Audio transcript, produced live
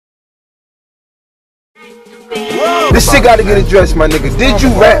This shit gotta get addressed, my nigga. Did you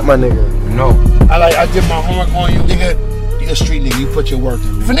rap, my nigga? No. I did my homework on you, nigga. You a street nigga, you put your work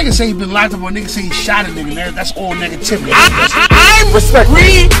in. If a nigga say he been locked up or a nigga say he shot a nigga, man, that's all negativity. I'm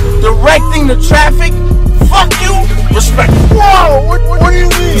redirecting the traffic. Fuck you, respect. Whoa, what do you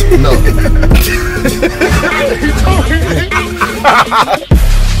mean? No.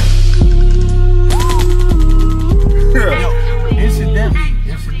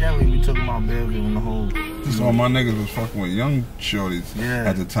 Incidentally, we talking about Belleville and the whole. All my niggas was fucking with young shorties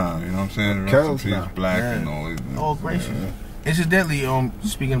at the time, you know what I'm saying? Girls black and all these. Oh, gracious. Yeah. Incidentally,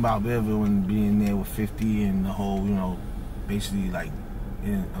 speaking about Belleville and being there with 50 and the whole, you know, basically like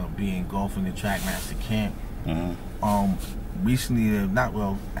being engulfed in the Trackmaster camp. Recently, not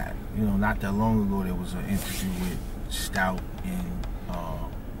that long ago, there was an interview with Stoute and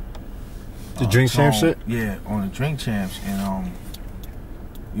the Drink Champs shit. Yeah, on the Drink Champs, and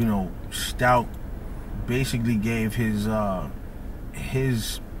you know, Stoute basically gave his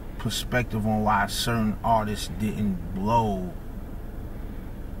perspective on why certain artists didn't blow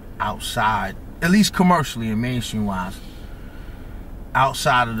outside, at least commercially and mainstream wise,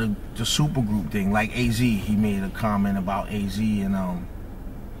 outside of the supergroup thing. Like AZ, he made a comment about AZ, and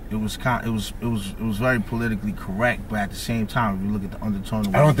it was very politically correct, but at the same time, if you look at the undertone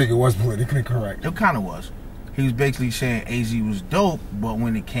of I don't think it was politically correct. It kind of was. He was basically saying AZ was dope, but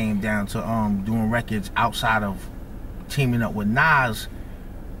when it came down to doing records outside of teaming up with Nas,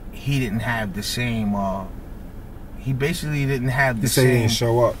 he didn't have the same. He basically didn't have the same. He didn't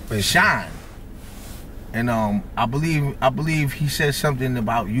show up, basically. Shine. And I believe he said something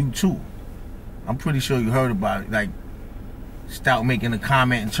about you too. I'm pretty sure you heard about it. Like Stoute making a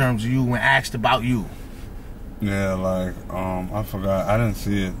comment in terms of you when asked about you. Yeah, like I forgot. I didn't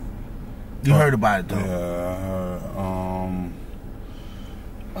see it. You heard about it though. Yeah,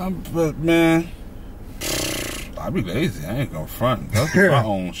 I heard. But man, I be lazy. I ain't gonna front. That's my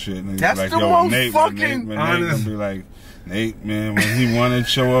own shit. Nigga. That's like, the yo, most Nate, fucking Nate gonna be like, Nate, man, when he wanna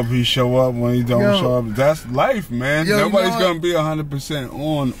show up, he show up. When he don't show up, that's life, man. Nobody's gonna be 100%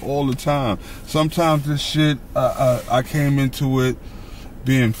 on all the time. Sometimes this shit, I came into it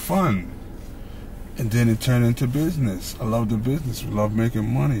being fun, and then it turned into business. I love the business. We love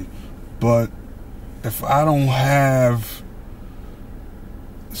making money. But if I don't have,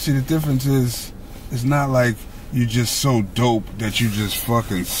 see, the difference is, it's not like you just so dope that you just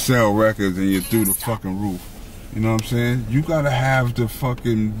fucking sell records and you're through the fucking roof. You know what I'm saying? You gotta have the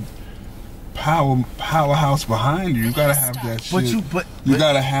fucking powerhouse behind you. You gotta have that shit. You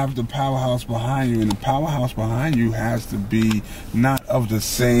gotta have the powerhouse behind you, and the powerhouse behind you has to be not of the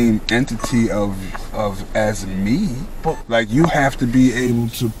same entity of as me. But like, you have to be able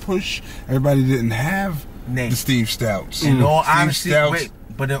to push. Everybody didn't have the Steve Stoutes. In all honesty,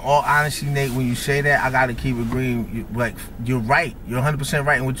 but in all honesty, Nate, when you say that, I gotta keep agreeing. Like, you're right. You're 100%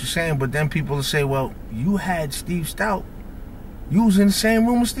 right in what you're saying. But then people will say, well, you had Steve Stoute. You was in the same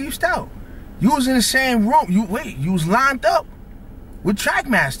room with Steve Stoute. You was in the same room. You was lined up with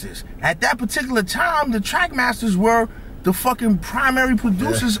Trackmasters. At that particular time, the Trackmasters were the fucking primary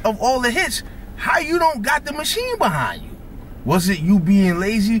producers of all the hits. How you don't got the machine behind you? Was it you being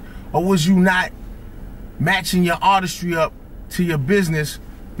lazy, or was you not matching your artistry up to your business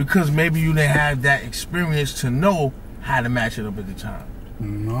because maybe you didn't have that experience to know how to match it up at the time?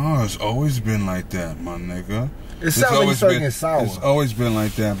 No, it's always been like that, my nigga. It's always been sour. It's always been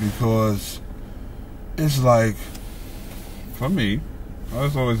like that because it's like, for me,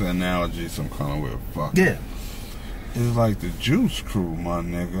 there's always an analogy some kind of way of fuck. Yeah. It's like the Juice Crew, my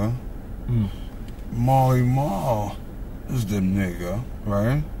nigga. Marley Marl is the nigga,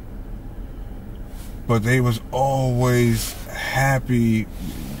 right? But they was always happy.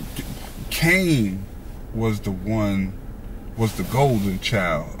 Kane was the golden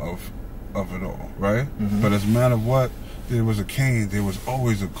child of it all, right? But as a matter of what, there was a Kane, there was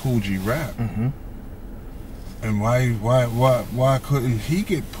always a Cool G Rap. And why couldn't he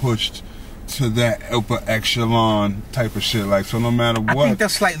get pushed to that upper echelon type of shit? Like, so no matter what, I think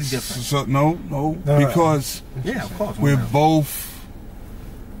that's slightly different. So no, because of course, we're both.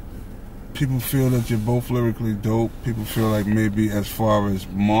 People feel that you're both lyrically dope. People feel like maybe as far as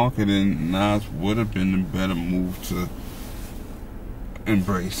marketing, Nas would have been the better move to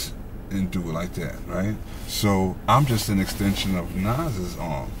embrace and do it like that, right? So I'm just an extension of Nas's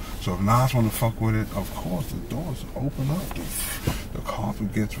arm. So if Nas want to fuck with it, of course the doors open up, the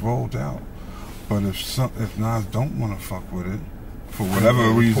carpet gets rolled out. But if Nas don't want to fuck with it, for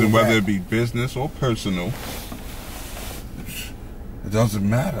whatever reason, whether it be business or personal, it doesn't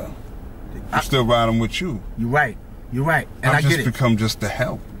matter. I'm still riding with you. You're right. And I just become just the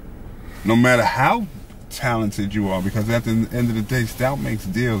help. No matter how talented you are, because at the end of the day, Stoute makes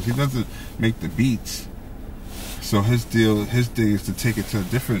deals. He doesn't make the beats. So his thing is to take it to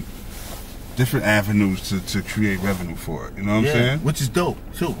different avenues to create revenue for it. You know what I'm saying? Which is dope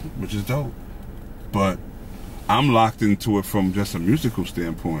too. Which is dope. But I'm locked into it from just a musical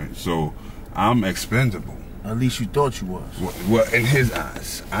standpoint. So I'm expendable. At least you thought you was. Well, in his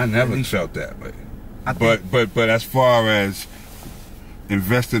eyes, I never felt that way. But as far as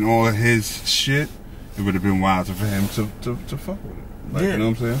investing all of his shit, it would have been wiser for him to fuck with it. Like, you know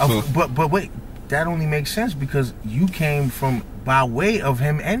what I'm saying? So, but wait, that only makes sense because you came from by way of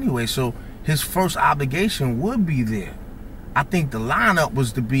him anyway. So his first obligation would be there. I think the lineup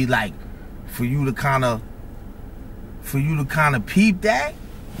was to be like for you to kind of peep that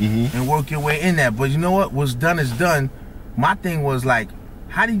and work your way in that. But you know what? What's done is done. My thing was like,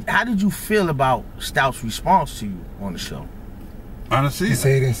 how did you feel about Stoute's response to you on the show? Honestly, he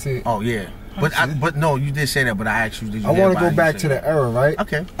said he didn't see it. Oh yeah, but no, you did say that. But I asked you, did you? I want to go back to the era, right?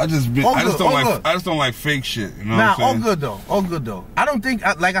 Okay. I just don't like fake shit. You know what I'm saying? All good though. I don't think,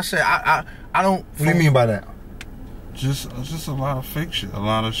 like I said, I don't. What do you mean by that? Just a lot of fake shit. A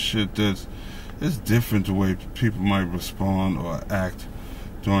lot of shit it's different the way people might respond or act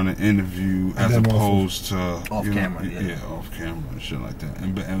during an interview as opposed to off camera. Yeah, off camera and shit like that.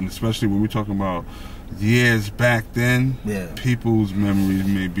 And especially when we're talking about years back then, people's memories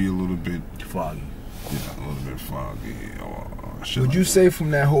may be a little bit foggy. Yeah, a little bit foggy or shit. Would you say from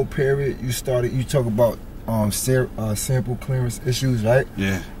that whole period you talk about sample clearance issues, right?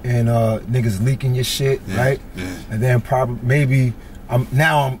 Yeah. And niggas leaking your shit, right? Yeah. And then probably I'm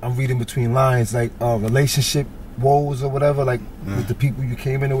reading between lines like relationship woes or whatever, like with the people you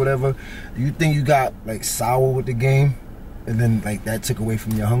came in or whatever. Do you think you got like sour with the game, and then like that took away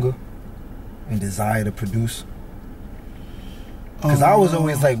from your hunger and desire to produce? Because I was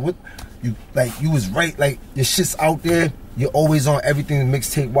always like, what you was right, like your shit's out there. You're always on everything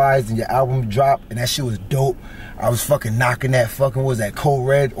mixtape wise, and your album dropped, and that shit was dope. I was fucking knocking that fucking, what was that, Code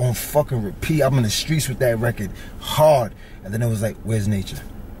Red on fucking repeat. I'm in the streets with that record hard. And then it was like, where's nature?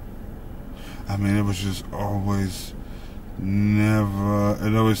 I mean, it was just always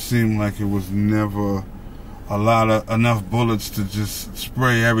it always seemed like it was never enough bullets to just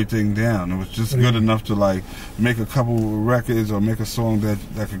spray everything down. It was just good enough to like make a couple of records or make a song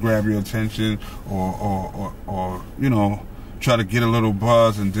that could grab your attention or you know, try to get a little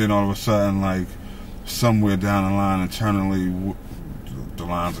buzz, and then all of a sudden, like somewhere down the line internally the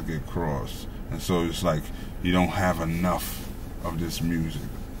lines will get crossed, and so it's like you don't have enough of this music.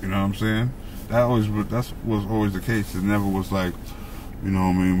 You know what I'm saying? That was always the case. It never was like, you know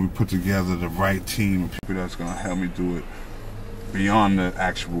what I mean, we put together the right team of people that's gonna help me do it beyond the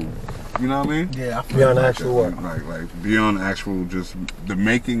actual, you know what I mean? Yeah, beyond the actual what? Like beyond the actual just the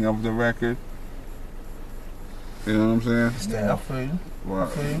making of the record. You know what I'm saying? Yeah, I feel you. Wow,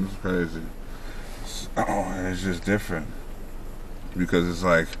 it's crazy. It's just different. Because it's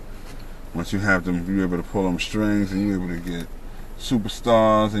like, once you have them, you're able to pull them strings, and you're able to get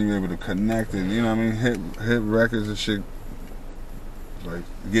superstars, and you're able to connect, and you know what I mean, hit records and shit, like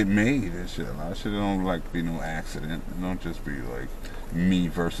get made and shit. A lot of shit don't like be no accident. It don't just be like me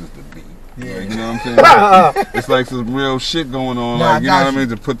versus the beat. Yeah, like, you know what I'm saying? It's like some real shit going on. Nah, like, you know what I mean,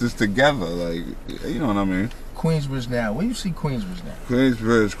 to put this together. Like, you know what I mean? Queensbridge now. Where you see Queensbridge now?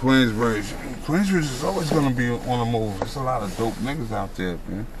 Queensbridge is always gonna be on the move. There's a lot of dope niggas out there,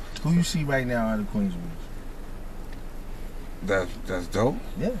 man. Who you see right now out of Queensbridge? That's dope.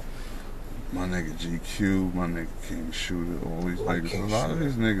 Yeah. My nigga GQ, my nigga King Shooter, all these niggas. A lot of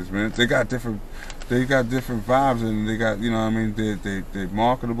these niggas, man. They got different vibes, and they got, you know what I mean, they're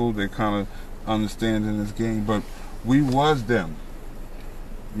marketable, they kinda understanding this game, but we was them.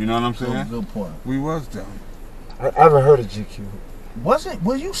 You know what I'm saying? Good point. We was them. I haven't heard of GQ.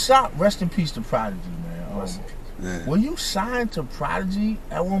 Were you signed? Rest in peace to Prodigy, man. Yeah. Were you signed to Prodigy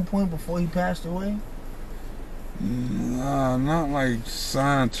at one point before he passed away? Nah, not like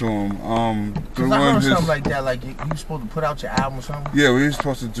signed to him. Cause I heard something like that. Like you were supposed to put out your album or something. Yeah, we were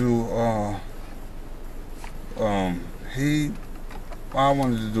supposed to do. I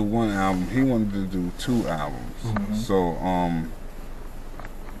wanted to do one album. He wanted to do 2 albums. Mm-hmm. So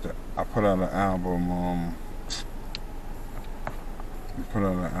I put out an album.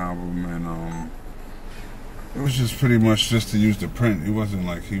 And it was just pretty much just to use the print. It wasn't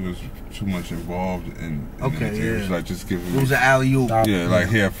like he was too much involved in anything. Yeah. It was like just giving me. It was an alley-oop. Yeah, like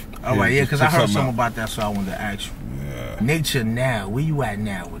here. All right, yeah, because I heard something about that, so I wanted to ask you. Yeah. Nature now, where you at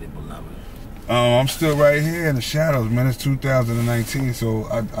now with it, beloved? I'm still right here in the shadows, man. It's 2019, so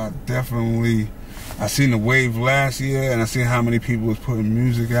I definitely I seen the wave last year, and I seen how many people was putting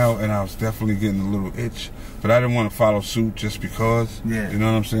music out, and I was definitely getting a little itch. But I didn't want to follow suit just because. Yeah. You know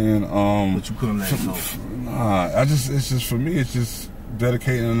what I'm saying? But you couldn't let it go. Nah, it's just for me. It's just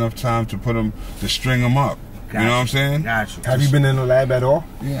dedicating enough time to put them, to string them up. Gotcha. You know what I'm saying? Gotcha. Have you been in the lab at all?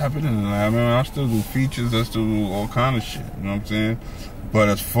 Yeah, I've been in the lab. I mean, I still do features. I still do all kind of shit. You know what I'm saying? But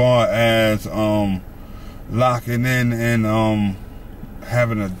as far as locking in and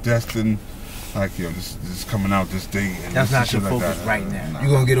having a destined, like, yo, this is coming out this date. And that's not your like focus that. right now. You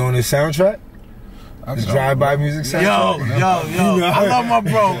gonna get on this soundtrack? This Drive-By music soundtrack? Yo, I love my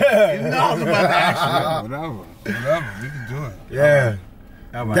bro. You know I was about to ask you. Whatever, we can do it. Yeah.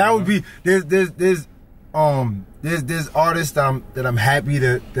 That would be there's artists that I'm happy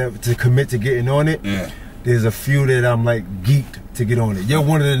to commit to getting on it. Yeah. There's a few that I'm like geeked to get on it. You're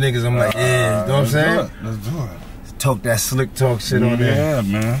one of the niggas I'm like, yeah, you know what I'm saying? Let's do it. Talk that slick talk shit on there. Yeah,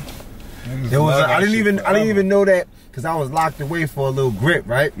 man. I didn't even know that because I was locked away for a little grip,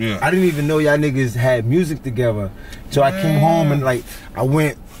 right? Yeah. I didn't even know y'all niggas had music together. So I came home and like I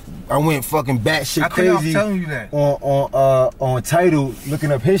went fucking batshit crazy. I was telling you that on Tidal,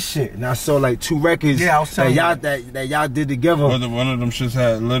 looking up his shit, and I saw like 2 records that y'all did together. One of them shits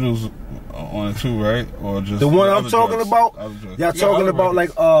had Littles on it too, right? Or just the one I'm talking drugs? about. Y'all talking about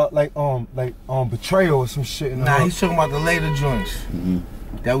records. Betrayal or some shit. Nah, he's talking about the later joints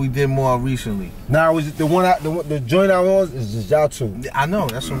that we did more recently. Nah, was it the joint I was is just y'all 2. I know,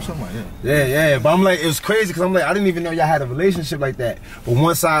 that's what I'm talking about. Yeah. But I'm like, it was crazy because I'm like, I didn't even know y'all had a relationship like that. But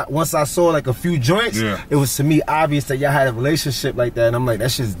once I saw like a few joints, it was to me obvious that y'all had a relationship like that, and I'm like, that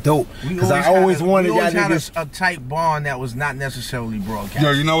shit's dope. Because I always wanted y'all niggas a tight bond that was not necessarily broadcast.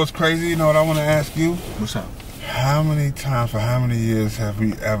 Yo, you know what's crazy? You know what I want to ask you? What's up? How many times for how many years have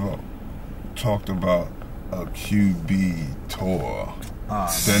we ever talked about a QB tour?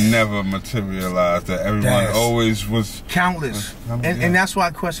 That never materialized, that everyone always was countless. And that's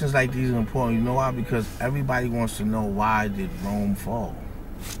why questions like these are important. You know why? Because everybody wants to know, why did Rome fall,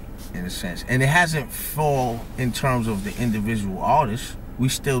 in a sense. And it hasn't fall in terms of the individual artists. We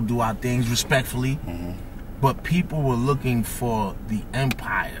still do our things respectfully. But people were looking for the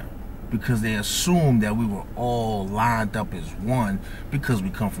empire because they assumed that we were all lined up as one because we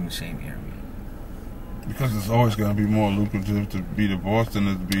come from the same area. Because it's always going to be more lucrative to be the boss than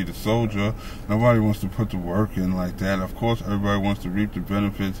to be the soldier. Nobody wants to put the work in like that. Of course, everybody wants to reap the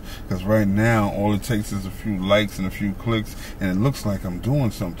benefits, because right now, all it takes is a few likes and a few clicks, and it looks like I'm doing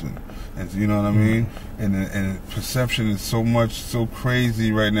something. And you know what I mean? And perception is so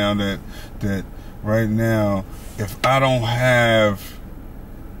crazy right now that right now, if I don't have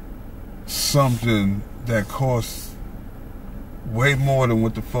something that costs way more than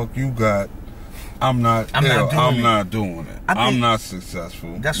what the fuck you got, I'm not doing it. I'm not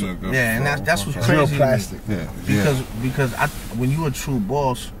successful. That's what, and that's what's crazy. Real plastic. Because when you're a true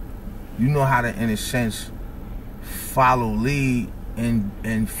boss, you know how to, in a sense, follow lead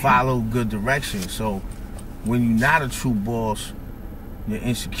and follow good direction. So when you're not a true boss, your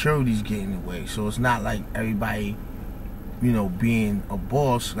insecurities get in the way. So it's not like everybody, being a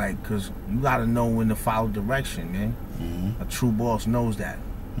boss, like, because you got to know when to follow direction, man. A true boss knows that.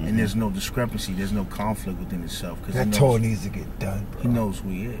 And there's no discrepancy, there's no conflict within itself. That tour needs to get done, bro. He knows who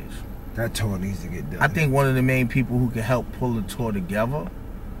he is. That tour needs to get done. I think one of the main people who can help pull the tour together,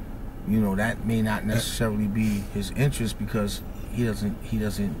 that may not necessarily be his interest, because he doesn't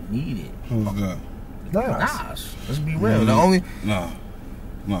need it. Who's that? Nas. Let's be real. The only No.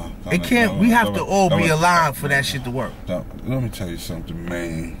 It can't. We have to all be aligned for that shit to work. Let me tell you something,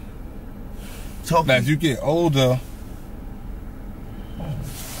 man. As you get older,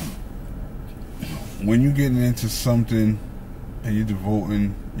 when you're getting into something and you're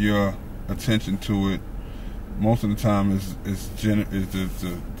devoting your attention to it, most of the time it's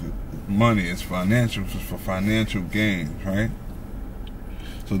the money, it's financial, it's for financial gain, right?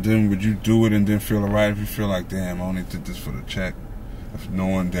 So then would you do it and then feel alright if you feel like, damn, I only did this for the check, if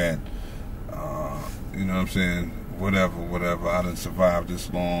knowing that, you know what I'm saying, whatever, I didn't survive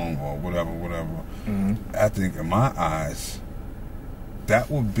this long, or whatever. I think in my eyes, it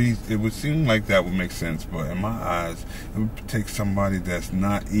would seem like that would make sense, but in my eyes, it would take somebody that's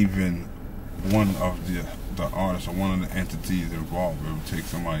not even one of the artists or one of the entities involved. It would take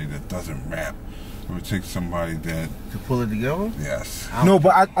somebody that doesn't rap. It would take somebody that... To pull it together? Yes. No,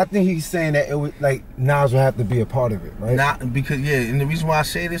 but I think he's saying that it would, like, Nas would have to be a part of it, right? And the reason why I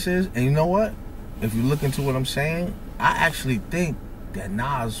say this is, and you know what? If you look into what I'm saying, I actually think that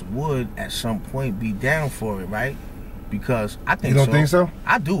Nas would, at some point, be down for it, right? Because I think You don't think so?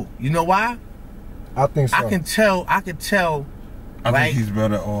 I do. You know why? I think so. I can tell I think he's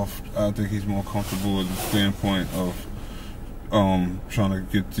better off. I think he's more comfortable with the standpoint of trying to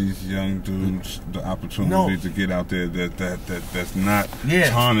get these young dudes the opportunity to get out there that's not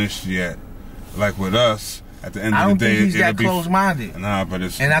tarnished yet. Like with us, at the end of the day, I don't think he's that close-minded. Nah, but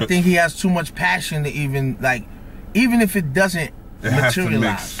it's. And I think he has too much passion to even if it doesn't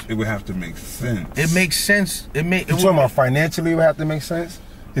materialize. It would have to make sense. It makes sense. You talking about financially? It would have to make sense.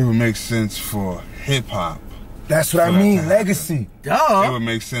 It would make sense for hip hop. That's what I mean. Legacy. Duh. It would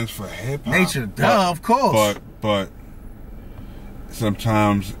make sense for hip hop. Nature. Duh. Of course. But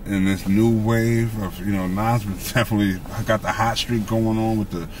sometimes in this new wave of Nas definitely got the hot streak going on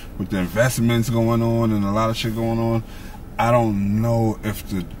with the investments going on and a lot of shit going on. I don't know if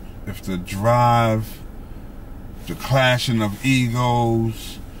the drive, the clashing of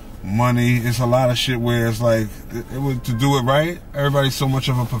egos, money, it's a lot of shit where it's like to do it right. Everybody's so much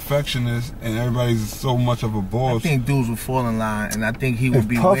of a perfectionist and everybody's so much of a boss. I think dudes would fall in line, and I think he would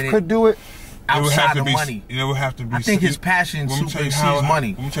be Puff with it. could do it. Outside of money, it would have to be. I think his passion supersedes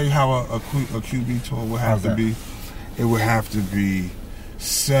money. Let me tell you how a QB tour would have to be. It would have to be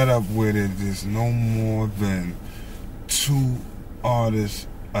set up where there's no more than 2 artists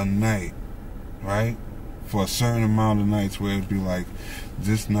a night, right? For a certain amount of nights, where it'd be like,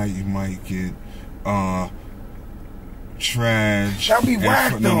 this night you might get Trash. That'd be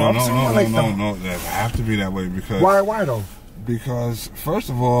whack though. No. That have to be that way because. Why though? Because first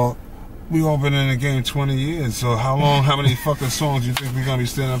of all, we all been in the game 20 years, so how many fucking songs you think we're gonna be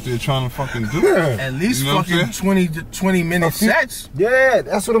standing up there trying to fucking do? At least fucking 20 minute sets. Yeah,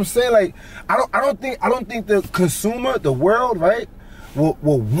 that's what I'm saying. Like, I don't think the consumer, the world, right, will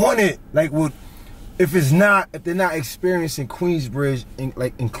want it. Like, if they're not experiencing Queensbridge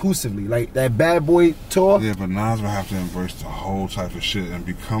inclusively, like that Bad Boy tour. Yeah, but Nas would have to embrace the whole type of shit and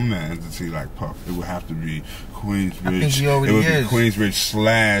become that entity like Puff. It would have to be Queensbridge. I think he already is. Be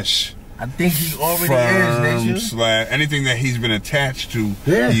Queensbridge / I think he already is, / anything that he's been attached to,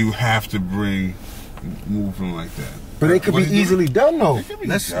 you have to bring moving like that. But it could be easily done though.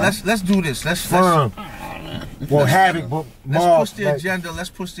 Let's do this. Let's Havoc, but let's push the agenda. Let's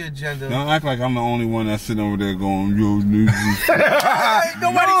push the agenda. Don't act like I'm the only one that's sitting over there going, yo, nigga.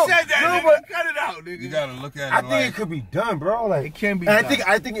 Nobody said that, nigga. Cut it out, nigga. You gotta look at it. I think it could be done, bro. Like, it can be done.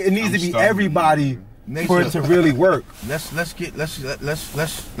 I think it needs to be everybody for it to really work. Let's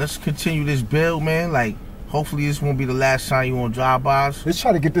continue this build, man. Like, hopefully this won't be the last time you on Drive-Bys. Let's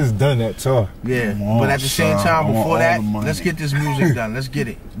try to get this done that tour. Yeah, but at the same time, before that, let's get this music done. Let's get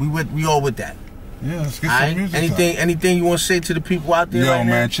it. We all with that. Yeah, let's get some music. Anything you want to say to the people out there? Yo, right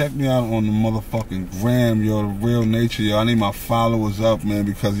man, now? check me out on the motherfucking gram, yo, the real nature, yo. I need my followers up, man,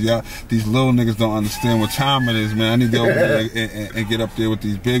 because y'all, these little niggas don't understand what time it is, man. I need to go and get up there with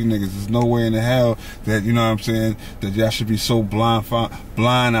these big niggas. There's no way in the hell that, you know what I'm saying, that y'all should be so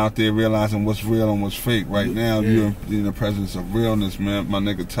blind out there realizing what's real and what's fake. Right now, you're in the presence of realness, man. My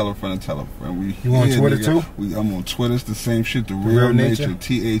nigga, tell a friend and tell a friend. You on Twitter too? I'm on Twitter. It's the same shit. The real nature.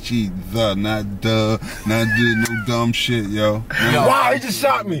 THE, not duh, not no dumb shit, yo. Wow, he just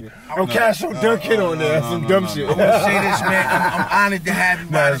shot me. I'm Cash Dirk hit on there. Some dumb shit. I want to say this, man. I'm honored to have you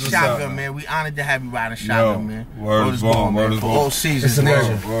riding shotgun, man. We honored to have you riding shotgun, man. Word is born, man. For all seasons,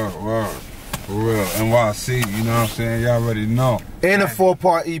 man. Word. For real. NYC, you know what I'm saying? Y'all already know. And the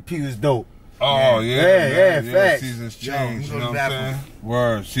 4-part EP was dope. Oh, yeah, facts. Seasons change, you know what I'm saying?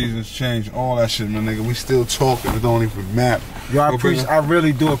 Word, seasons change, all that shit, my nigga. We still talking, it don't even matter. Yo, I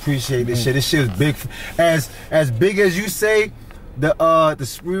really do appreciate this shit. This shit is big. As big as you say the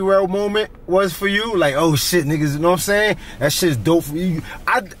Spree Rail moment was for you, like, oh shit, niggas, you know what I'm saying? That shit's dope for you.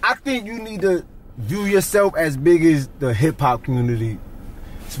 I think you need to view yourself as big as the hip-hop community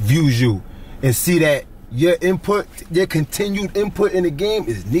views you and see that your input, your continued input in the game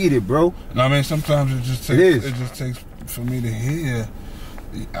is needed, bro. No, I mean, sometimes it just takes for me to hear,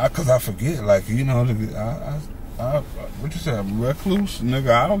 because I forget, like, you know, what you say, I'm recluse,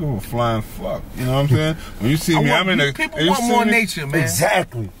 nigga. I don't give a flying fuck. You know what I'm saying? When you see me, I'm in the. People want more nature, man.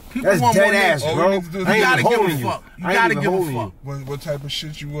 Exactly. People That's want dead more ass, nature. bro. You gotta give a fuck. You gotta give a fuck. What type of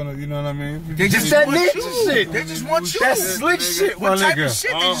shit you wanna? You know what I mean? They just that nature shit. They just want you. That slick shit, my nigga. What type of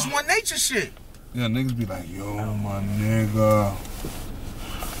shit? They just want nature shit. Yeah, niggas be like, yo, my nigga.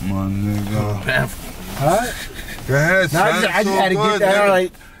 Huh? Go ahead, son. I just had to get that out,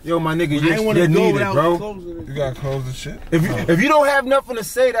 like, yo, my nigga, you're needed, bro. You gotta close the shit. If you don't have nothing to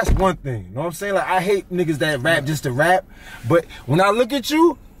say, that's one thing. You know what I'm saying? Like, I hate niggas that rap just to rap. But when I look at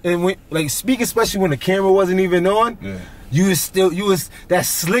you, and when, like, speak, especially when the camera wasn't even on, you was that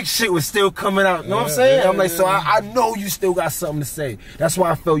slick shit was still coming out. You know what I'm saying? I'm like, so I know you still got something to say. That's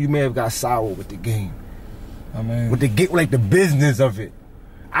why I felt you may have got sour with the game. I mean, with the get like the business of it.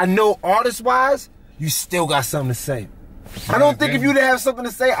 I know artist-wise, you still got something to say. I don't think if you didn't have something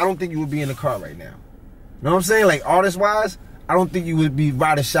to say, I don't think you would be in the car right now. You know what I'm saying? Like artist-wise, I don't think you would be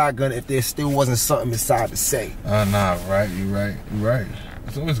riding shotgun if there still wasn't something inside to say. Nah, right, you right.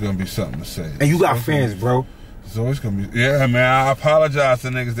 There's always gonna be something to say. And you got fans, bro. It's always gonna be. Yeah, man. I apologize to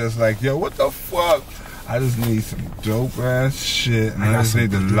niggas that's like, yo, what the fuck? I just need some dope ass shit, and I just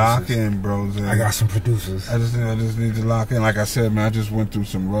need to lock in, bros. I got some producers. I just need to lock in. Like I said, man, I just went through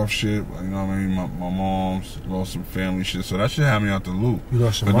some rough shit. You know what I mean? My mom's lost some family shit, so that shit had me out the loop. You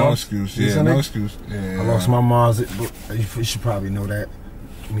lost your but mom? no excuse. Yeah, no excuse. Yeah, I lost my mom's. You should probably know that.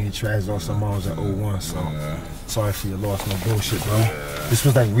 Me and Trash lost our moms in 01, so sorry for your loss. No bullshit, bro. This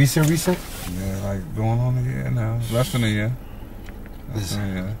was like recent? Yeah, like going on a year now. Less than a year.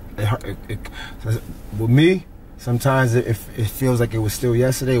 With me, sometimes it feels like it was still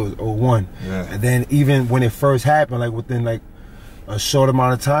yesterday. It was 01. Yeah. And then even when it first happened, like within like a short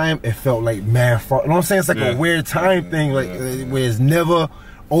amount of time, it felt like man, you know what I'm saying? It's like a weird time thing, like where it's never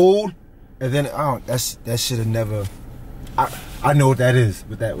old, and then that should have never. I know what that is,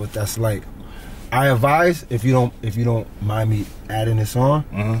 what that's like. I advise if you don't mind me adding this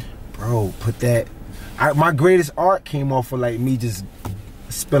on, bro, put that. My greatest art came off of like me just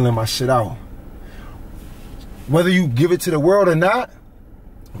spilling my shit out. Whether you give it to the world or not,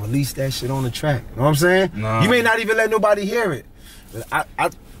 release that shit on the track. You know what I'm saying? Nah. You may not even let nobody hear it.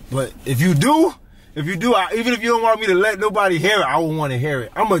 But if you do, even if you don't want me to let nobody hear it, I will want to hear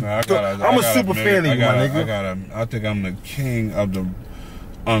it. I'm a super fan of you, my nigga. I think I'm the king of the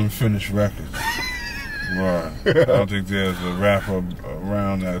unfinished records. Right. I don't think there's a rapper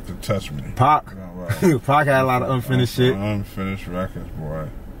around that could touch me. Pac. Right. Pac had a lot of unfinished shit. Unfinished records, boy.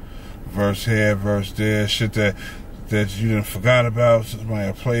 Verse here, verse there, shit that you done forgot about.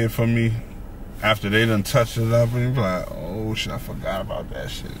 Somebody play it for me after they done touched it up, and you be like, oh shit, I forgot about that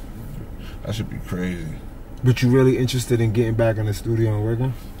shit. That should be crazy. But you really interested in getting back in the studio and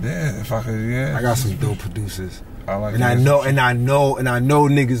working? Yeah, if I could. Yeah. I got some dope producers. I like. And I know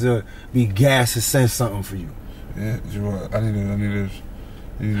niggas will be gassed to send something for you. Yeah, I need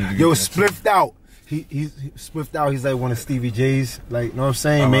to. Yo, Spliffed Out. He's Spliffed Out. He's like one of Stevie J's, like, you know what I'm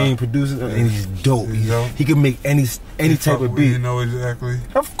saying, main producers, and he's dope. He can make any type of beat. You know exactly.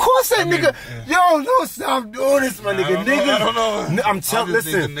 Of course, that nigga. Yeah. Yo, no, stop doing this, my nigga. I don't know. I'm telling.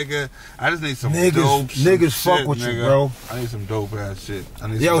 Listen, I just need some dope. Niggas fuck shit, with nigga. you, bro. I need some dope ass shit.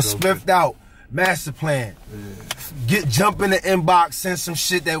 Yo, Spliffed Out. Master plan. Jump in the inbox, send some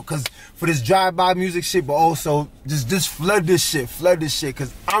shit cause for this drive-by music shit, but also just flood this shit,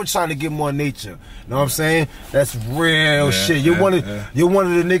 cause I'm trying to get more nature. You know what I'm saying? That's real shit. You're one of the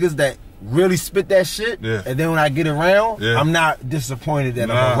niggas that really spit that shit, and then when I get around, I'm not disappointed that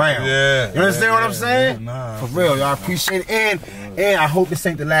I'm around. You understand what I'm saying? For real, y'all appreciate it, and I hope this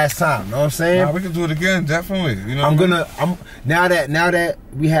ain't the last time. You know what I'm saying? Nah, we can do it again, definitely. You know, I'm now that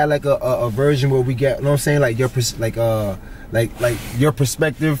we had like a version where we get, you know what I'm saying, like your your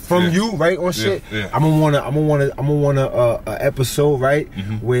perspective from you, right, on shit. I'm gonna want a episode, right,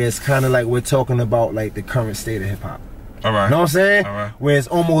 where it's kind of like we're talking about like the current state of hip hop. All right. You know what I'm saying? All right. Where it's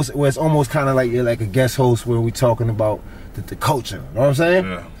almost kind of like you're like a guest host where we talking about the culture. You know what I'm saying?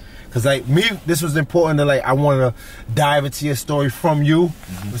 Yeah. Cause like me, this was important to like I want to dive into your story from you,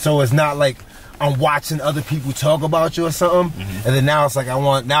 so it's not like I'm watching other people talk about you or something, and then now it's like I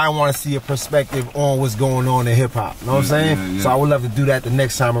want to see a perspective on what's going on in hip hop. You know what I'm saying? So I would love to do that the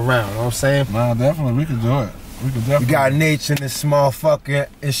next time around. You know what I'm saying? Nah, definitely we can do it. You got nature in this motherfucker.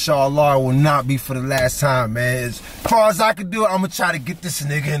 Inshallah, it will not be for the last time, man. As far as I can do it, I'm gonna try to get this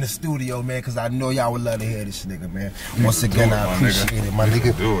nigga in the studio, man, because I know y'all would love to hear this nigga, man. Once again, I appreciate it, my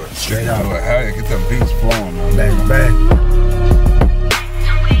nigga. Do it. Straight up. Hell yeah, get them beats flowing, man. Bang, bang.